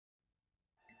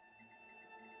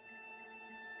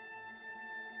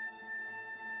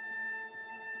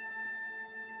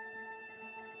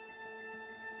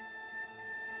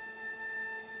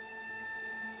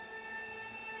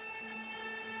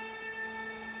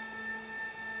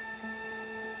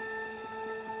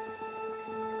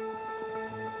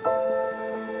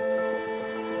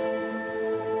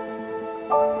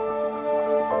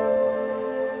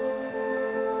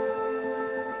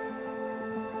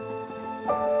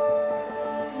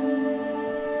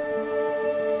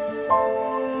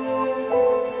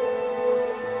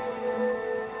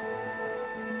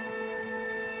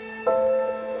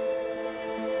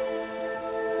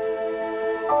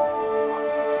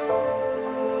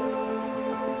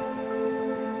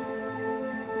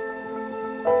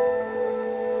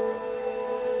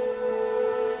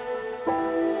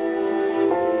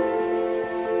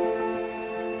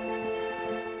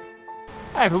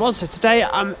Hey everyone, so today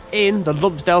I'm in the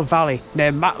Lumsdale Valley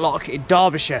near Matlock in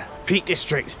Derbyshire, Peak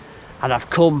District, and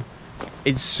I've come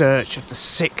in search of the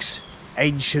 6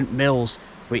 ancient mills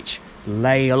which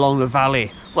lay along the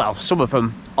valley. Well, some of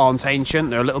them aren't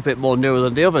ancient, they're a little bit more newer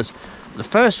than the others. The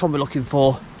first one we're looking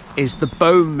for is the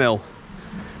bone mill.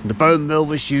 The bone mill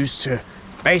was used to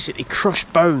basically crush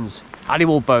bones,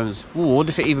 animal bones. Ooh, I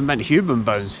wonder if it even meant human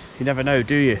bones. You never know,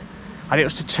 do you? And it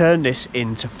was to turn this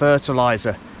into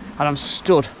fertiliser. And I'm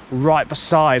stood right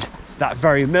beside that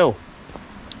very mill.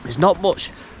 There's not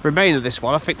much remaining of this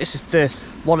one. I think this is the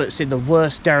one that's in the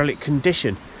worst derelict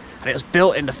condition. And it was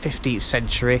built in the 15th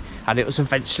century and it was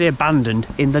eventually abandoned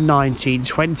in the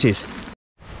 1920s. So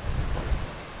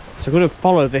I'm going to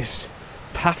follow this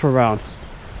path around.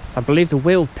 I believe the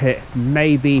wheel pit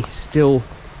may be still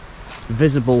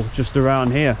visible just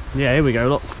around here. Yeah, here we go,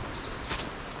 look.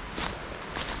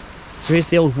 So here's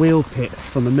the old wheel pit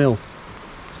from the mill.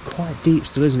 Quite deep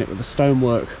still, isn't it, with the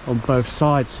stonework on both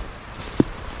sides.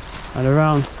 And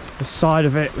around the side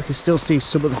of it we can still see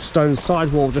some of the stone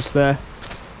sidewall just there.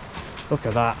 Look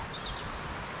at that.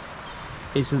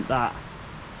 Isn't that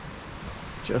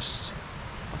just,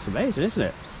 that's amazing, isn't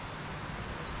it?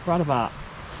 Around about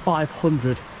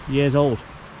 500 years old.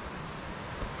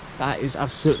 That is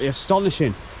absolutely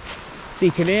astonishing. So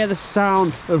you can hear the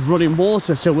sound of running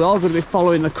water, so we are going to be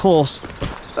following the course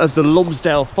of the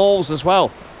Lumsdale Falls as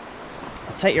well.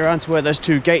 I'll take you around to where those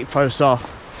 2 gate posts are,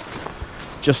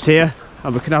 just here,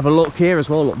 and we can have a look here as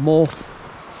well. Look, more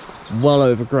well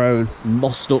overgrown,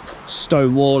 mossed up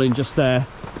stone walling just there,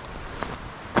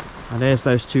 and there's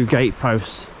those 2 gate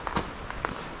posts,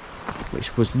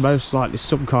 which was most likely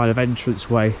some kind of entrance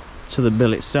way to the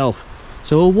mill itself.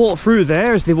 So we'll walk through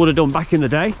there as they would have done back in the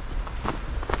day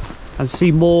and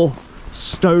see more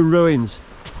stone ruins.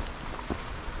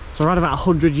 So around about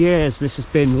 100 years this has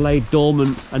been laid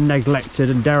dormant and neglected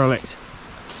and derelict.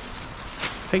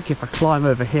 I think if I climb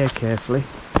over here carefully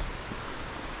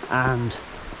and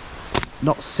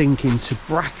not sink into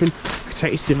bracken, I can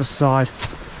take you to the other side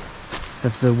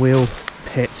of the wheel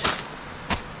pit.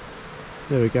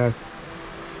 There we go.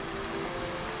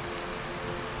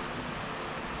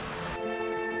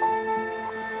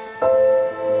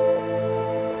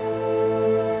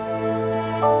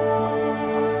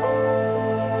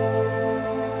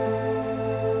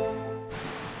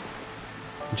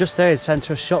 Just there in the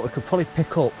centre of the shot we could probably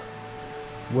pick up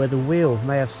where the wheel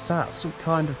may have sat, some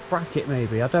kind of bracket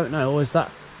maybe, I don't know, or is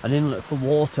that an inlet for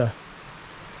water?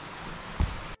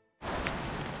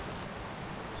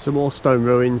 Some more stone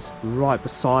ruins right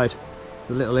beside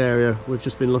the little area we've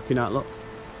just been looking at, look.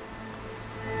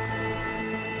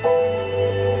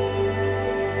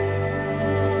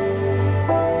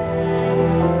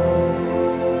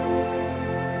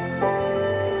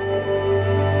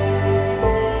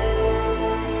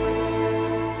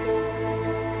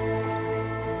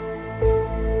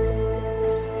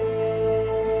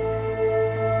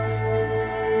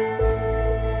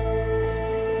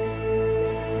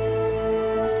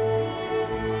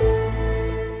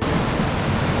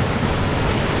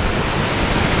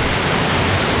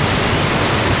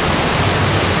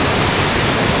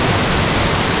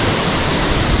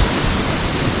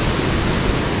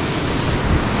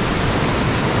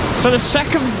 So the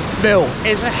second mill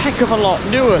is a heck of a lot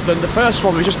newer than the first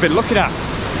one we've just been looking at.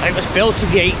 And it was built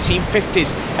in the 1850s,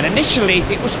 and initially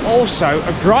it was also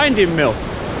a grinding mill,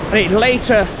 and it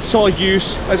later saw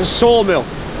use as a sawmill.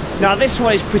 Now this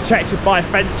one is protected by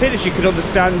fencing, as you can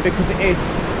understand, because it is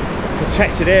a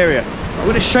protected area. I'm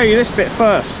going to show you this bit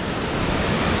first.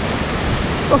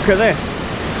 Look at this.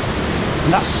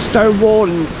 And that stone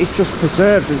walling is just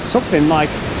preserved as something like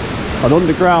an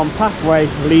underground pathway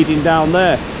leading down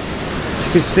there.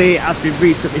 You can see it has been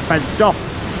recently fenced off,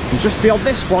 and just beyond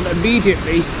this one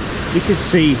immediately you can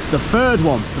see the third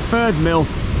one, the third mill,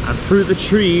 and through the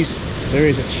trees there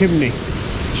is a chimney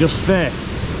just there.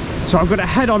 So I'm going to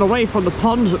head on away from the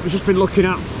pond that we've just been looking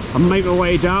at and make my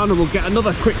way down, and we'll get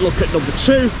another quick look at number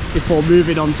 2 before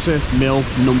moving on to mill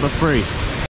number 3.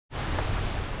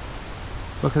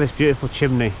 Look at this beautiful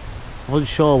chimney. I'm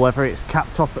unsure whether it's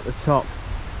capped off at the top.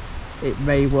 It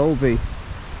may well be.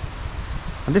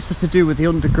 And this was to do with the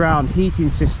underground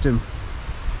heating system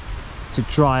to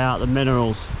dry out the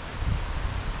minerals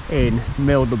in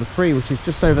mill number 3, which is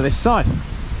just over this side.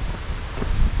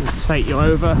 We'll take you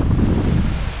over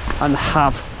and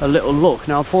have a little look.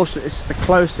 Now unfortunately this is the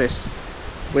closest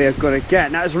we are going to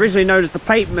get. Now it was originally known as the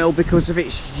paint mill because of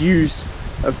its use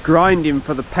of grinding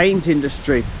for the paint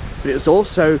industry, but it was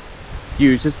also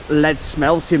used as lead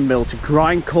smelting mill to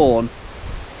grind corn,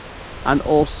 and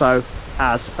also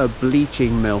as a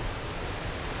bleaching mill.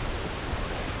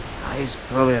 That is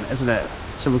brilliant, isn't it?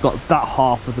 So we've got that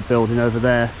half of the building over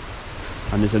there,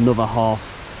 and there's another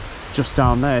half just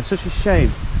down there. Such a shame.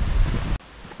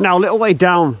 Now, a little way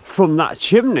down from that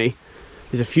chimney,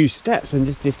 there's a few steps and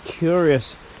just this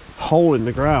curious hole in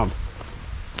the ground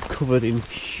covered in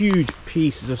huge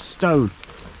pieces of stone,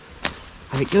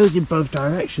 and it goes in both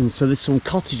directions. So there's some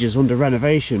cottages under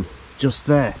renovation just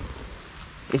there.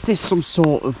 Is this some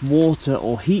sort of water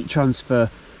or heat transfer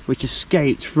which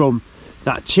escaped from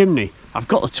that chimney? I've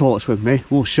got the torch with me,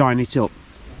 we'll shine it up.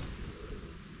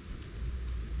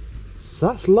 So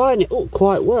that's lining it up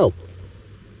quite well,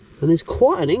 and there's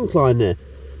quite an incline there.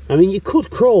 I mean, you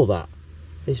could crawl that.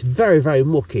 It's very, very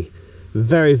mucky,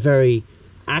 very, very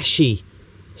ashy.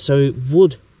 So it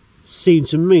would seem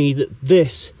to me that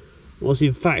this was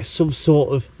in fact some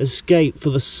sort of escape for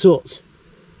the soot.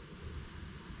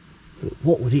 But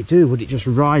what would it do? Would it just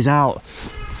rise out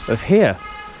of here?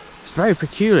 It's very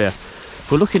peculiar.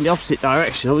 If we look in the opposite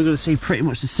direction, we're going to see pretty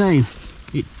much the same.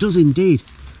 It does indeed.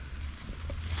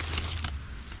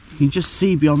 You can just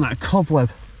see beyond that cobweb.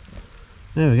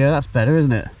 There we go, that's better,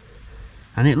 isn't it?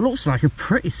 And it looks like a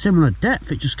pretty similar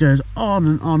depth. It just goes on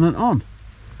and on and on.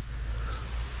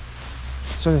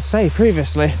 So as I say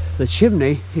previously, the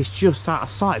chimney is just out of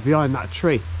sight behind that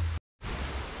tree.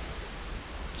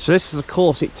 So this is the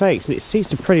course it takes, and it seems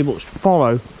to pretty much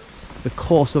follow the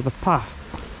course of the path.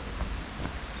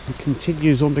 It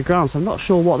continues underground, so I'm not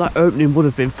sure what that opening would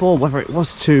have been for, whether it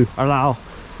was to allow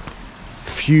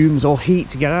fumes or heat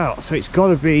to get out. So it's got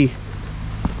to be...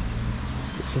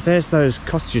 So there's those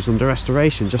cottages under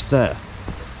restoration just there,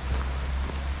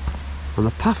 and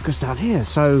the path goes down here.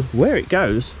 So where it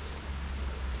goes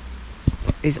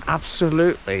is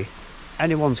absolutely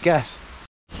anyone's guess.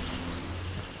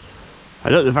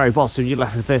 And at the very bottom you're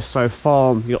left with this, so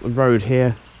farm, you got the road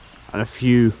here and a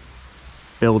few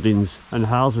buildings and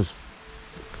houses.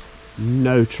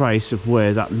 No trace of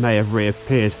where that may have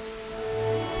reappeared.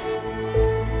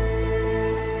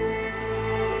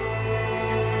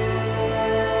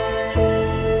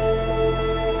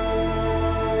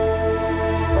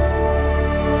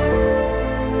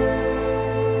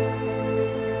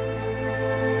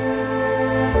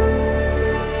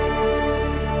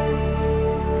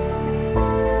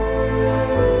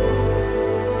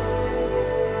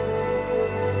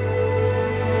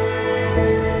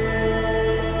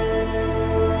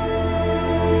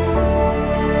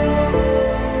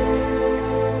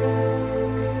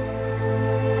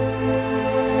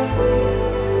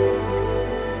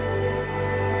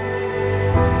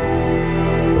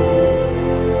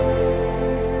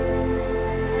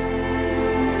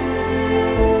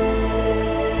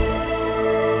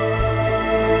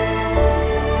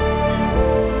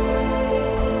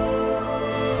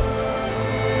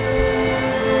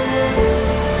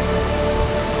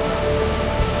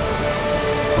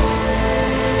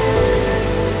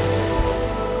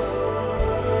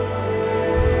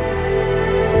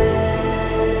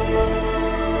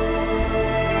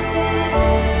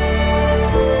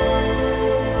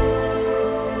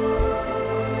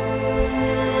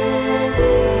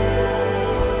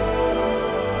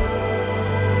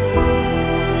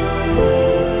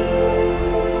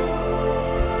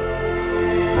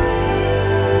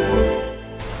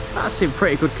 In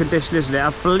pretty good condition, isn't it? I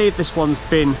believe this one's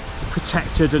been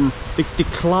protected, and the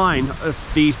decline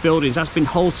of these buildings has been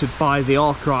halted by the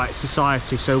Arkwright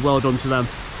Society, so well done to them.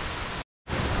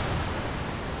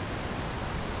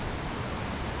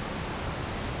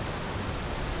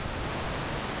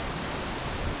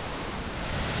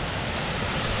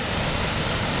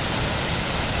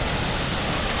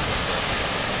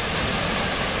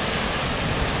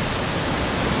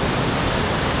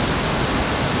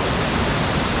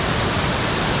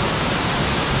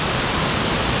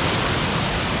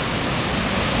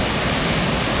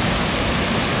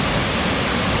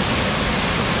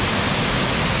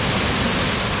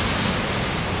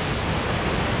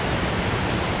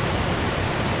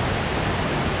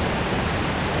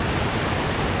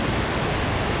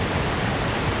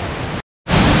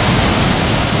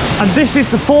 And this is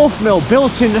the fourth mill,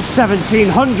 built in the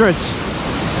 1700s.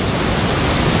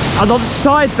 And on the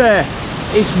side there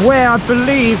is where I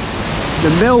believe the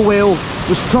mill wheel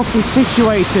was properly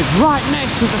situated, right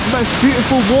next to the most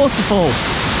beautiful waterfall.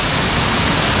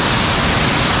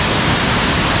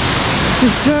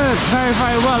 Preserved very,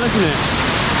 very well, isn't it?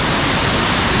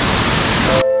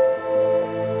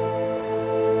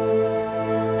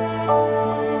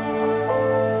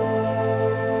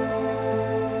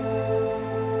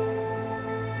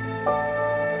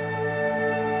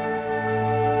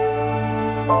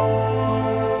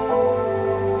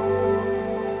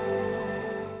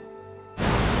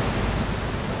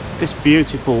 This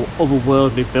beautiful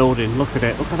otherworldly building, look at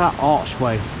it, look at that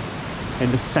archway in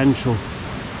the central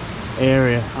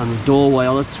area and the doorway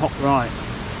on the top right.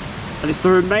 And it's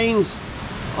the remains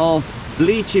of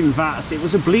bleaching vats. It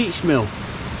was a bleach mill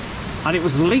and it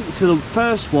was linked to the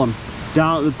first one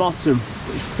down at the bottom,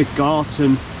 which was the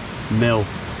Garton Mill.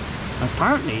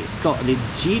 Apparently it's got an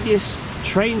ingenious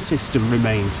train system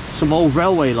remains, some old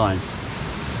railway lines.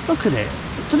 Look at it,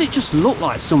 doesn't it just look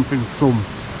like something from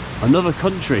another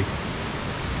country?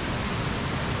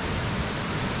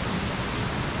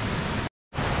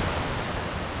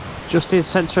 Just in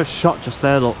centre of shot just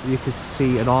there, look, you can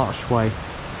see an archway,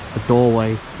 a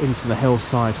doorway into the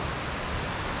hillside.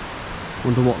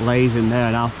 Wonder what lays in there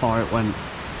and how far it went.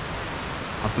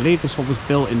 I believe this one was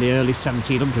built in the early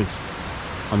 1700s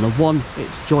and the one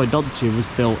it's joined onto was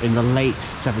built in the late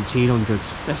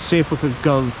 1700s. Let's see if we can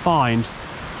go and find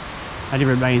any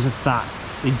remains of that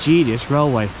ingenious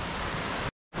railway.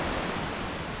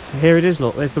 So here it is,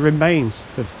 look, there's the remains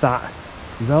of that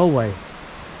railway.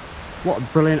 What a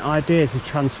brilliant idea to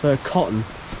transfer cotton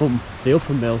from the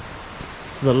upper mill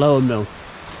to the lower mill.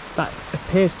 That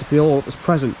appears to be all that was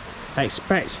present. I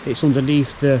expect it's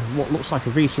underneath the what looks like a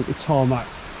recently tarmac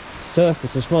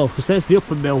surface as well, because there's the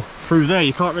upper mill through there.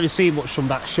 You can't really see much from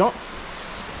that shot,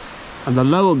 and the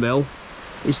lower mill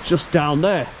is just down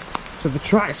there. So the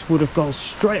tracks would have gone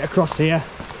straight across here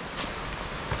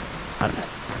and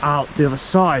out the other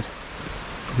side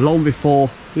long before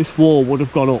this wall would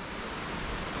have gone up.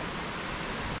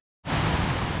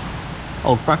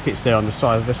 Old brackets there on the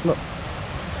side of this, look.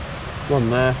 One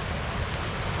there,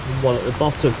 and one at the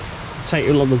bottom. Take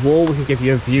you along the wall, we can give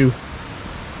you a view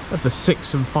of the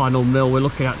sixth and final mill we're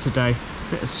looking at today.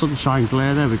 Bit of sunshine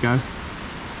glare, there we go.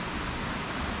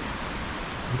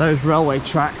 Those railway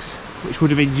tracks, which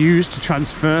would have been used to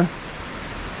transfer,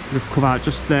 would have come out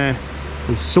just there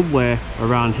and somewhere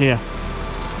around here.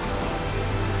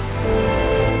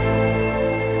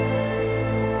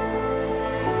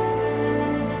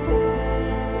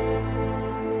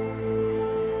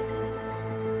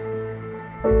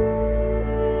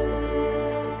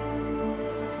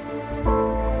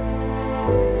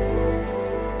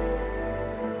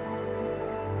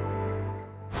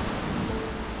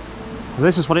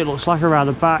 This is what it looks like around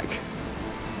the back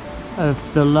of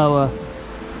the lower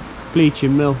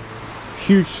bleaching mill.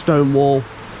 Huge stone wall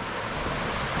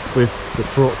with the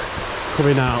brook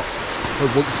coming out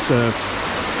that once served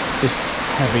this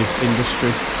heavy industry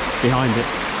behind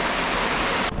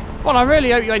it. Well, I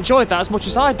really hope you enjoyed that as much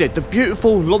as I did. The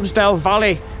beautiful Lumsdale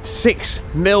Valley 6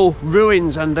 mill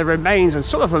ruins and the remains, and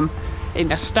some of them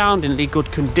in astoundingly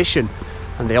good condition,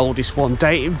 and the oldest one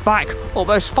dating back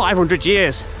almost 500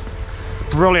 years.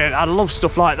 Brilliant, I love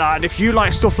stuff like that, and if you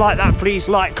like stuff like that, please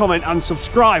like, comment and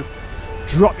subscribe.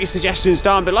 Drop your suggestions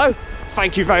down below.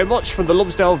 Thank you very much from the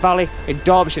Lumsdale Valley in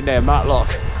Derbyshire near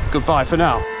Matlock. Goodbye for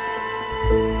now.